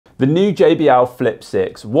The new JBL Flip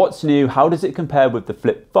 6. What's new? How does it compare with the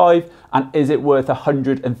Flip 5? And is it worth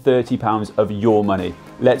 £130 of your money?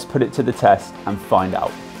 Let's put it to the test and find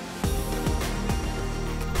out.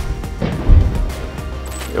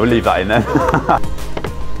 We'll leave that in there.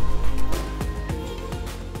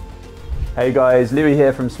 Hey guys, Louis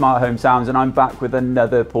here from Smart Home Sounds, and I'm back with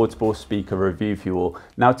another portable speaker review for you all.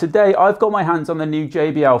 Now today I've got my hands on the new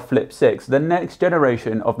JBL Flip 6, the next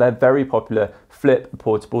generation of their very popular Flip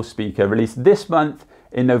portable speaker, released this month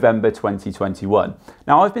in November 2021.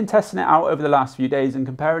 Now I've been testing it out over the last few days and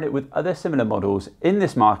comparing it with other similar models in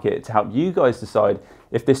this market to help you guys decide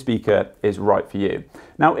if this speaker is right for you.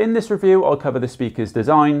 Now in this review I'll cover the speaker's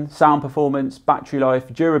design, sound performance, battery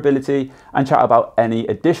life, durability, and chat about any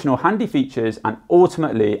additional handy features, and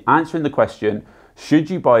ultimately answering the question, should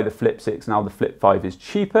you buy the Flip 6 now the Flip 5 is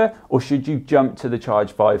cheaper, or should you jump to the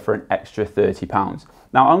Charge 5 for an extra £30?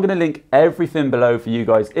 Now I'm going to link everything below for you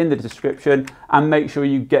guys in the description, and make sure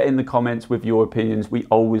you get in the comments with your opinions. We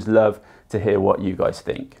always love to hear what you guys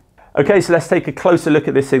think. Okay, so let's take a closer look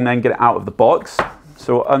at this thing then, get it out of the box.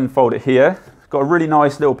 So we'll unfold it here. Got a really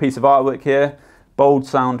nice little piece of artwork here. Bold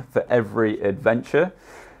sound for every adventure.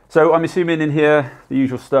 So I'm assuming in here, the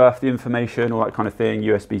usual stuff, the information, all that kind of thing,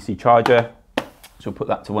 USB-C charger. So we'll put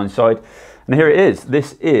that to one side. And here it is.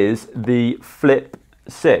 This is the Flip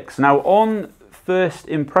 6. Now on first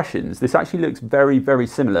impressions, this actually looks very, very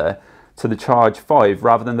similar to the Charge 5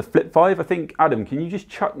 rather than the Flip 5. I think, Adam, can you just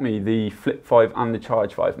chuck me the Flip 5 and the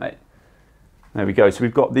Charge 5, mate? There we go. So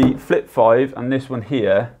we've got the Flip 5 and this one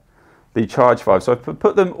here, the Charge 5. So I've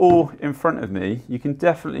put them all in front of me. You can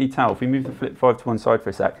definitely tell, if we move the Flip 5 to one side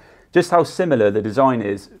for a sec, just how similar the design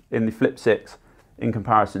is in the Flip 6 in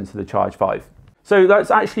comparison to the Charge 5. So that's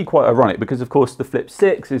actually quite ironic because of course the Flip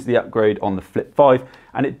 6 is the upgrade on the Flip 5,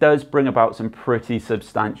 and it does bring about some pretty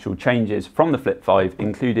substantial changes from the Flip 5,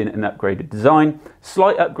 including an upgraded design,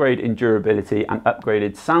 slight upgrade in durability and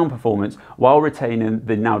upgraded sound performance, while retaining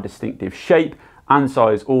the now distinctive shape and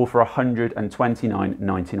size, all for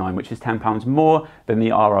 £129.99, which is £10 more than the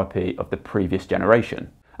RRP of the previous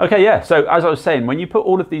generation. Okay, yeah, so as I was saying, when you put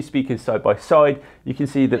all of these speakers side by side, you can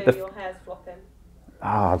see that your hair's flopping.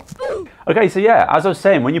 Okay, so yeah, as I was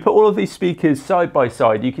saying, when you put all of these speakers side by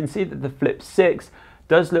side, you can see that the Flip 6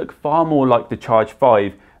 does look far more like the Charge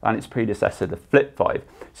 5 than its predecessor, the Flip 5.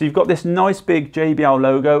 So you've got this nice big JBL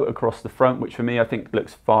logo across the front, which for me I think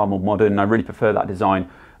looks far more modern. I really prefer that design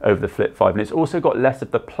over the Flip 5, and it's also got less of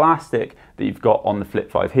the plastic that you've got on the Flip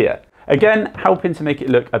 5 here. Again, helping to make it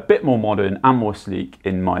look a bit more modern and more sleek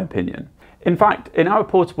in my opinion. In fact, in our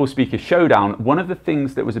portable speaker showdown, one of the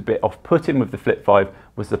things that was a bit off-putting with the Flip 5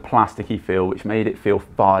 was the plasticky feel, which made it feel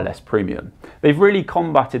far less premium. They've really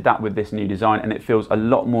combated that with this new design, and it feels a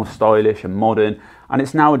lot more stylish and modern, and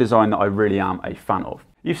it's now a design that I really am a fan of.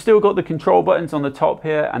 You've still got the control buttons on the top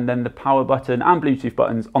here, and then the power button and Bluetooth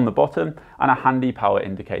buttons on the bottom, and a handy power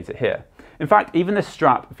indicator here. In fact, even the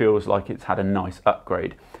strap feels like it's had a nice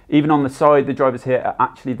upgrade. Even on the side, the drivers here are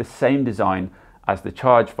actually the same design as the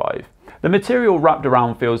Charge 5. The material wrapped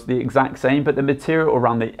around feels the exact same, but the material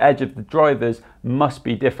around the edge of the drivers must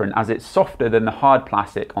be different, as it's softer than the hard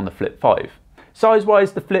plastic on the Flip 5.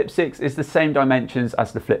 Size-wise, the Flip 6 is the same dimensions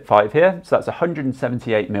as the Flip 5 here, so that's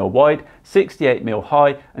 178mm wide, 68mm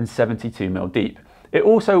high, and 72mm deep. It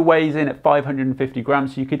also weighs in at 550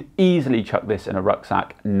 grams, so you could easily chuck this in a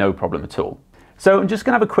rucksack, no problem at all. So I'm just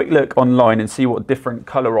going to have a quick look online and see what different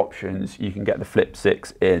colour options you can get the Flip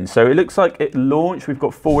 6 in. So it looks like it launched, we've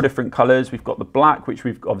got 4 different colours. We've got the black, which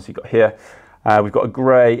we've obviously got here. We've got a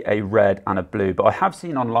grey, a red and a blue. But I have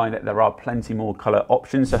seen online that there are plenty more colour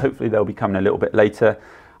options, so hopefully they'll be coming a little bit later.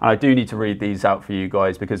 And I do need to read these out for you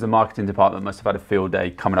guys because the marketing department must have had a field day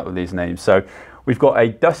coming up with these names. So we've got a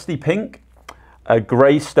dusty pink, a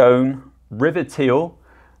grey stone, river teal,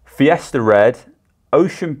 fiesta red,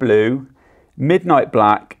 ocean blue, midnight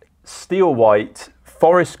black, steel white,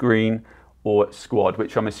 forest green, or squad,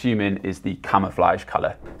 which I'm assuming is the camouflage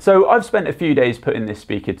color. So I've spent a few days putting this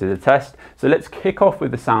speaker to the test, so let's kick off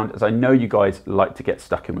with the sound, as I know you guys like to get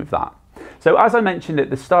stuck in with that. So as I mentioned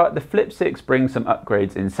at the start, the Flip 6 brings some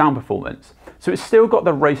upgrades in sound performance. So it's still got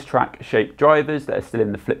the racetrack shaped drivers that are still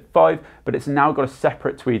in the Flip 5, but it's now got a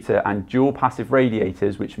separate tweeter and dual passive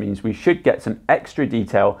radiators, which means we should get some extra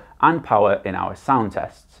detail and power in our sound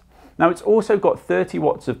tests. Now it's also got 30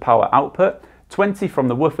 watts of power output, 20 from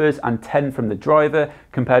the woofers and 10 from the driver,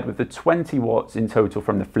 compared with the 20 watts in total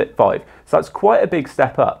from the Flip 5. So that's quite a big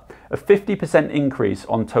step up. a 50% increase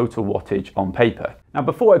on total wattage on paper. Now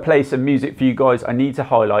before I play some music for you guys, I need to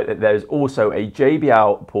highlight that there's also a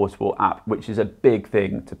JBL portable app, which is a big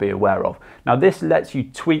thing to be aware of. Now this lets you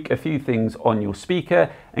tweak a few things on your speaker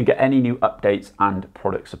and get any new updates and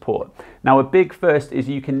product support. Now a big first is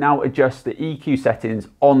you can now adjust the EQ settings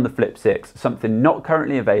on the Flip 6, something not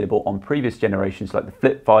currently available on previous generations like the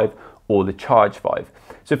Flip 5 or the Charge 5.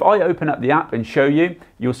 So if I open up the app and show you,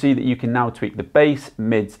 you'll see that you can now tweak the bass,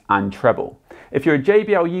 mids and treble. If you're a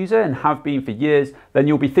JBL user and have been for years, then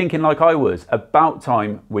you'll be thinking like I was, about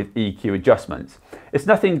time with EQ adjustments. It's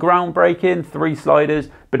nothing groundbreaking, 3 sliders,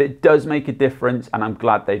 but it does make a difference and I'm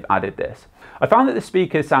glad they've added this. I found that the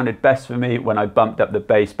speakers sounded best for me when I bumped up the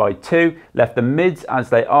bass by 2, left the mids as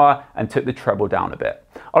they are and took the treble down a bit.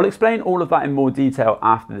 I'll explain all of that in more detail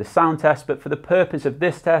after the sound test, but for the purpose of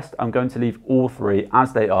this test, I'm going to leave all 3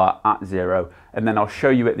 as they are at 0, and then I'll show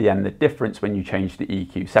you at the end the difference when you change the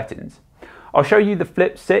EQ settings. I'll show you the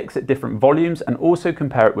Flip 6 at different volumes and also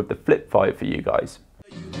compare it with the Flip 5 for you guys.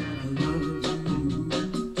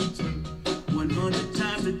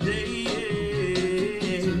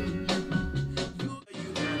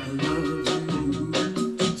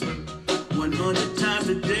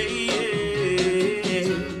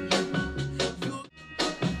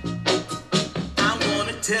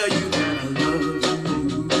 Tell you that I love you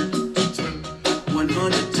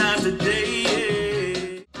 100 times a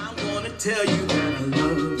day. I wanna tell you that I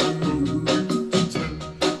love you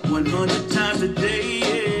 100 times a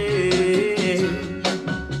day.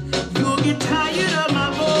 You'll get tired of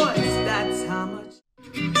my voice, that's how much.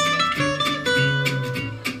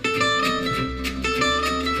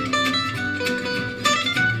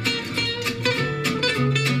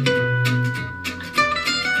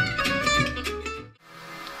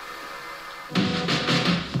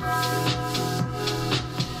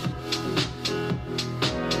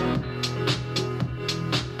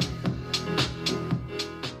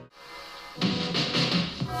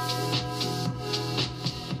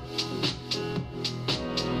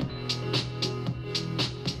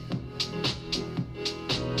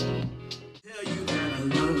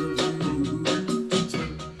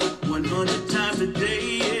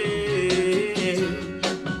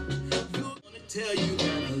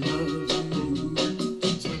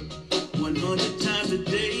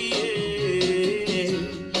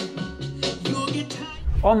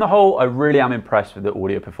 On the whole, I really am impressed with the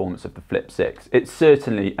audio performance of the Flip 6. It's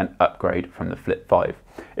certainly an upgrade from the Flip 5.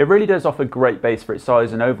 It really does offer great bass for its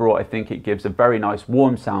size, and overall I think it gives a very nice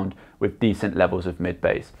warm sound with decent levels of mid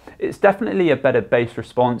bass. It's definitely a better bass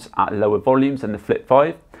response at lower volumes than the Flip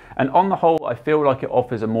 5, and on the whole I feel like it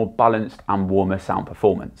offers a more balanced and warmer sound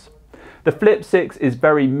performance. The Flip 6 is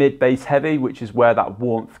very mid bass heavy, which is where that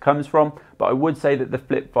warmth comes from, but I would say that the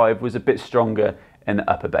Flip 5 was a bit stronger in the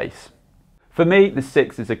upper bass. For me, the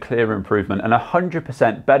 6 is a clear improvement and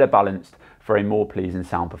 100% better balanced for a more pleasing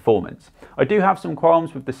sound performance. I do have some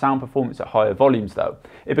qualms with the sound performance at higher volumes though.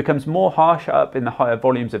 It becomes more harsh up in the higher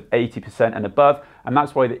volumes of 80% and above, and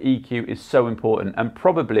that's why the EQ is so important and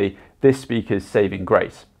probably this speaker's saving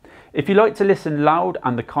grace. If you like to listen loud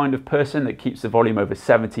and the kind of person that keeps the volume over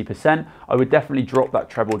 70%, I would definitely drop that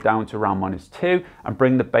treble down to around -2 and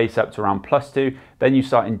bring the bass up to around +2, then you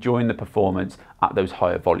start enjoying the performance at those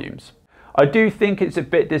higher volumes. I do think it's a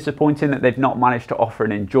bit disappointing that they've not managed to offer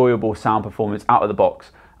an enjoyable sound performance out of the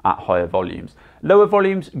box at higher volumes. Lower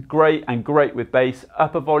volumes, great and great with bass.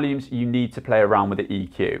 Upper volumes, you need to play around with the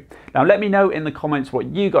EQ. Now let me know in the comments what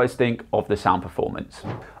you guys think of the sound performance.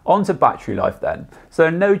 On to battery life then. So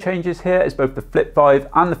no changes here, as both the Flip 5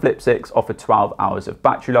 and the Flip 6 offer 12 hours of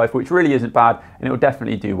battery life, which really isn't bad, and it will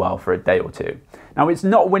definitely do well for a day or two. Now it's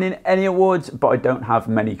not winning any awards, but I don't have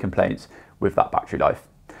many complaints with that battery life.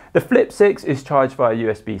 The Flip 6 is charged via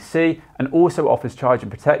USB-C and also offers charging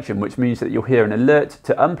protection, which means that you'll hear an alert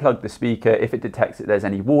to unplug the speaker if it detects that there's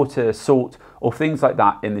any water, salt, or things like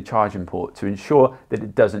that in the charging port to ensure that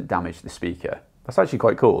it doesn't damage the speaker. That's actually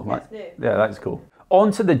quite cool. Right? Yeah, that's cool.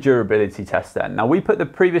 On to the durability test then. Now we put the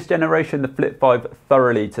previous generation, the Flip 5,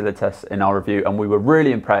 thoroughly to the test in our review, and we were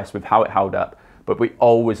really impressed with how it held up, but we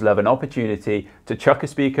always love an opportunity to chuck a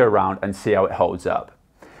speaker around and see how it holds up.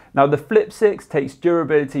 Now the Flip 6 takes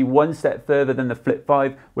durability one step further than the Flip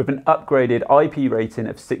 5 with an upgraded IP rating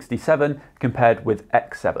of 67 compared with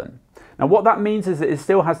X7. Now what that means is that it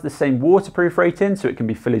still has the same waterproof rating, so it can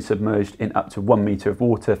be fully submerged in up to 1 meter of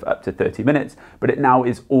water for up to 30 minutes, but it now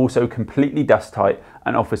is also completely dust tight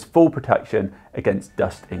and offers full protection against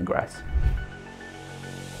dust ingress.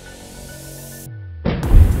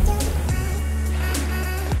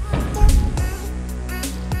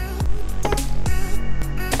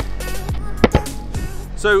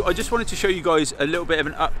 So I just wanted to show you guys a little bit of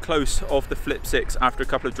an up close of the Flip 6 after a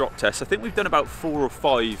couple of drop tests. I think we've done about 4 or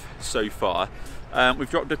 5 so far. We've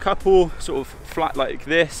dropped a couple sort of flat like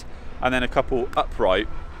this and then a couple upright.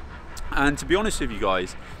 And to be honest with you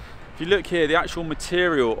guys, if you look here, the actual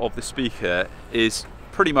material of the speaker is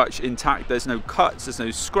pretty much intact. There's no cuts, there's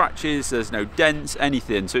no scratches, there's no dents,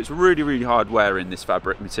 anything. So it's really, really hard wearing, this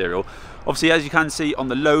fabric material. Obviously, as you can see on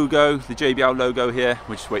the logo, the JBL logo here,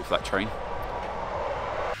 we'll just wait for that train.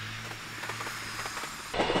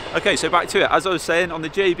 Okay, so back to it. As I was saying, on the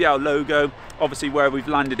JBL logo, obviously where we've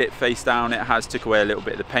landed it face down, it has took away a little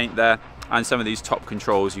bit of the paint there. And some of these top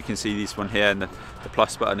controls, you can see this one here and the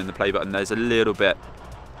plus button and the play button, there's a little bit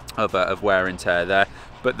of wear and tear there.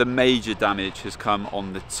 But the major damage has come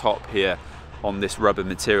on the top here on this rubber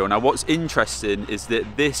material. Now what's interesting is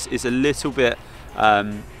that this is a little bit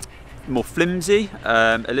more flimsy,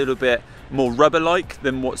 a little bit more rubber-like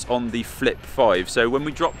than what's on the Flip 5. So when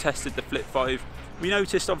we drop tested the Flip 5, we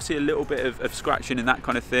noticed obviously a little bit of scratching and that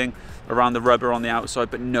kind of thing around the rubber on the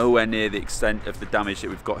outside, but nowhere near the extent of the damage that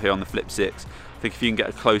we've got here on the Flip 6. I think if you can get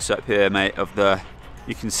a close-up here, mate, of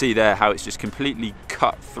you can see there how it's just completely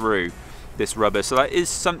cut through this rubber. So that is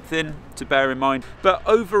something to bear in mind. But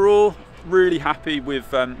overall, really happy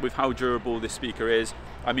with how durable this speaker is.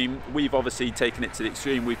 I mean, we've obviously taken it to the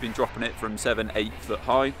extreme. We've been dropping it from 7-8 foot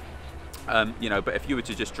high. You know, but if you were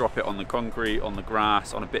to just drop it on the concrete, on the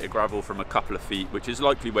grass, on a bit of gravel from a couple of feet, which is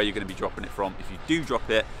likely where you're going to be dropping it from, if you do drop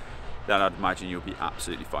it, then I'd imagine you'll be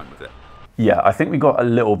absolutely fine with it. Yeah, I think we got a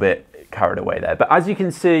little bit carried away there, but as you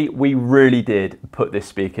can see, we really did put this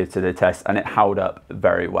speaker to the test and it held up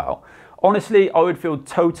very well. Honestly, I would feel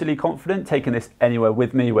totally confident taking this anywhere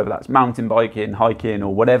with me, whether that's mountain biking, hiking,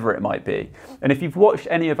 or whatever it might be. And if you've watched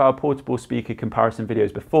any of our portable speaker comparison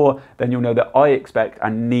videos before, then you'll know that I expect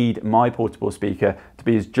and need my portable speaker to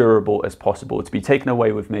be as durable as possible, to be taken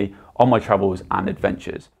away with me on my travels and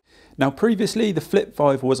adventures. Now previously, the Flip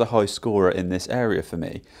 5 was a high scorer in this area for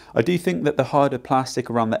me. I do think that the harder plastic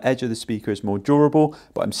around the edge of the speaker is more durable,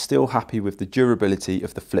 but I'm still happy with the durability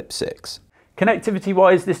of the Flip 6. Connectivity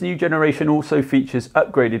wise, this new generation also features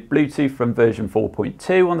upgraded Bluetooth from version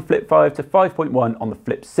 4.2 on the Flip 5 to 5.1 on the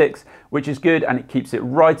Flip 6, which is good and it keeps it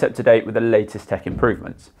right up to date with the latest tech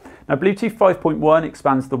improvements. Now Bluetooth 5.1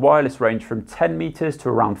 expands the wireless range from 10 meters to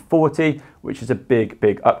around 40, which is a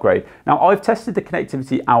big upgrade. Now I've tested the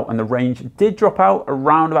connectivity out and the range did drop out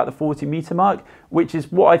around about the 40 meter mark, which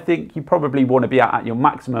is what I think you probably want to be at your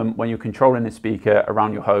maximum when you're controlling the speaker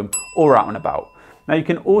around your home or out and about. Now you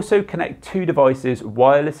can also connect 2 devices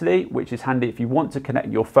wirelessly, which is handy if you want to connect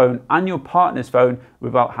your phone and your partner's phone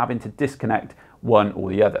without having to disconnect one or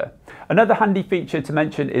the other. Another handy feature to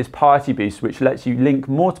mention is PartyBoost, which lets you link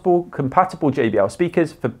multiple compatible JBL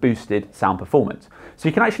speakers for boosted sound performance. So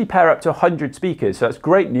you can actually pair up to 100 speakers, so that's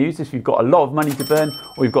great news if you've got a lot of money to burn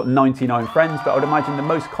or you've got 99 friends, but I would imagine the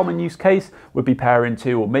most common use case would be pairing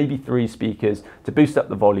 2 or maybe 3 speakers to boost up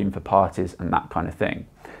the volume for parties and that kind of thing.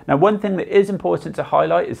 Now one thing that is important to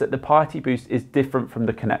highlight is that the PartyBoost is different from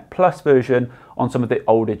the Connect Plus version on some of the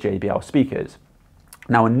older JBL speakers.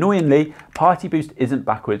 Now annoyingly, PartyBoost isn't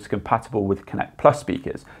backwards compatible with Connect Plus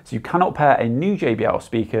speakers, so you cannot pair a new JBL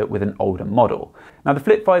speaker with an older model. Now the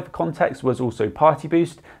Flip 5 for context was also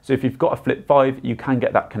PartyBoost, so if you've got a Flip 5, you can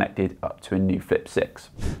get that connected up to a new Flip 6.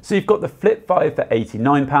 So you've got the Flip 5 for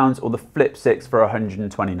 £89 or the Flip 6 for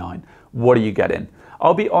 £129. What are you getting?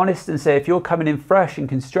 I'll be honest and say if you're coming in fresh and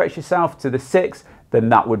can stretch yourself to the 6, then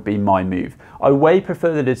that would be my move. I way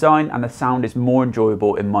prefer the design and the sound is more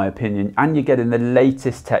enjoyable in my opinion, and you're getting the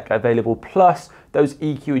latest tech available plus those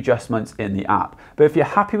EQ adjustments in the app. But if you're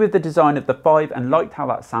happy with the design of the 5 and liked how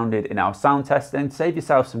that sounded in our sound test, then save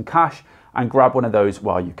yourself some cash and grab one of those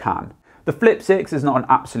while you can. The Flip 6 is not an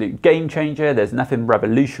absolute game changer, there's nothing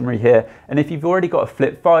revolutionary here, and if you've already got a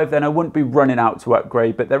Flip 5 then I wouldn't be running out to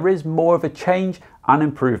upgrade, but there is more of a change and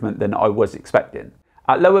improvement than I was expecting.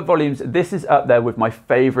 At lower volumes, this is up there with my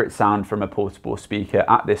favourite sound from a portable speaker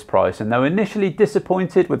at this price, and though initially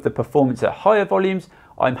disappointed with the performance at higher volumes,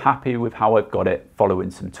 I'm happy with how I've got it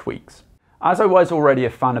following some tweaks. As I was already a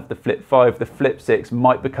fan of the Flip 5, the Flip 6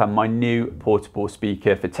 might become my new portable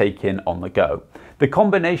speaker for taking on the go. The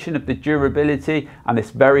combination of the durability and this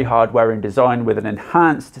very hard-wearing design with an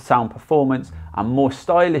enhanced sound performance and more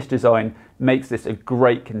stylish design makes this a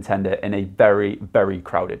great contender in a very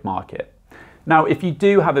crowded market. Now, if you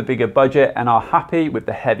do have a bigger budget and are happy with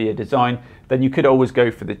the heavier design, then you could always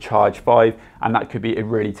go for the Charge 5 and that could be a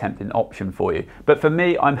really tempting option for you. But for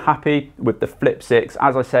me, I'm happy with the Flip 6.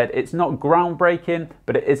 As I said, it's not groundbreaking,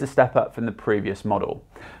 but it is a step up from the previous model.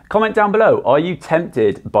 Comment down below, are you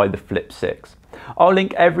tempted by the Flip 6? I'll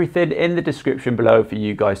link everything in the description below for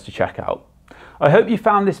you guys to check out. I hope you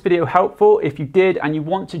found this video helpful. If you did and you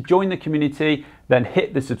want to join the community, then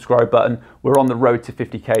hit the subscribe button. We're on the road to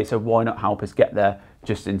 50k, so why not help us get there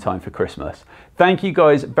just in time for Christmas. Thank you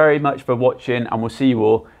guys very much for watching, and we'll see you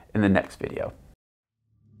all in the next video.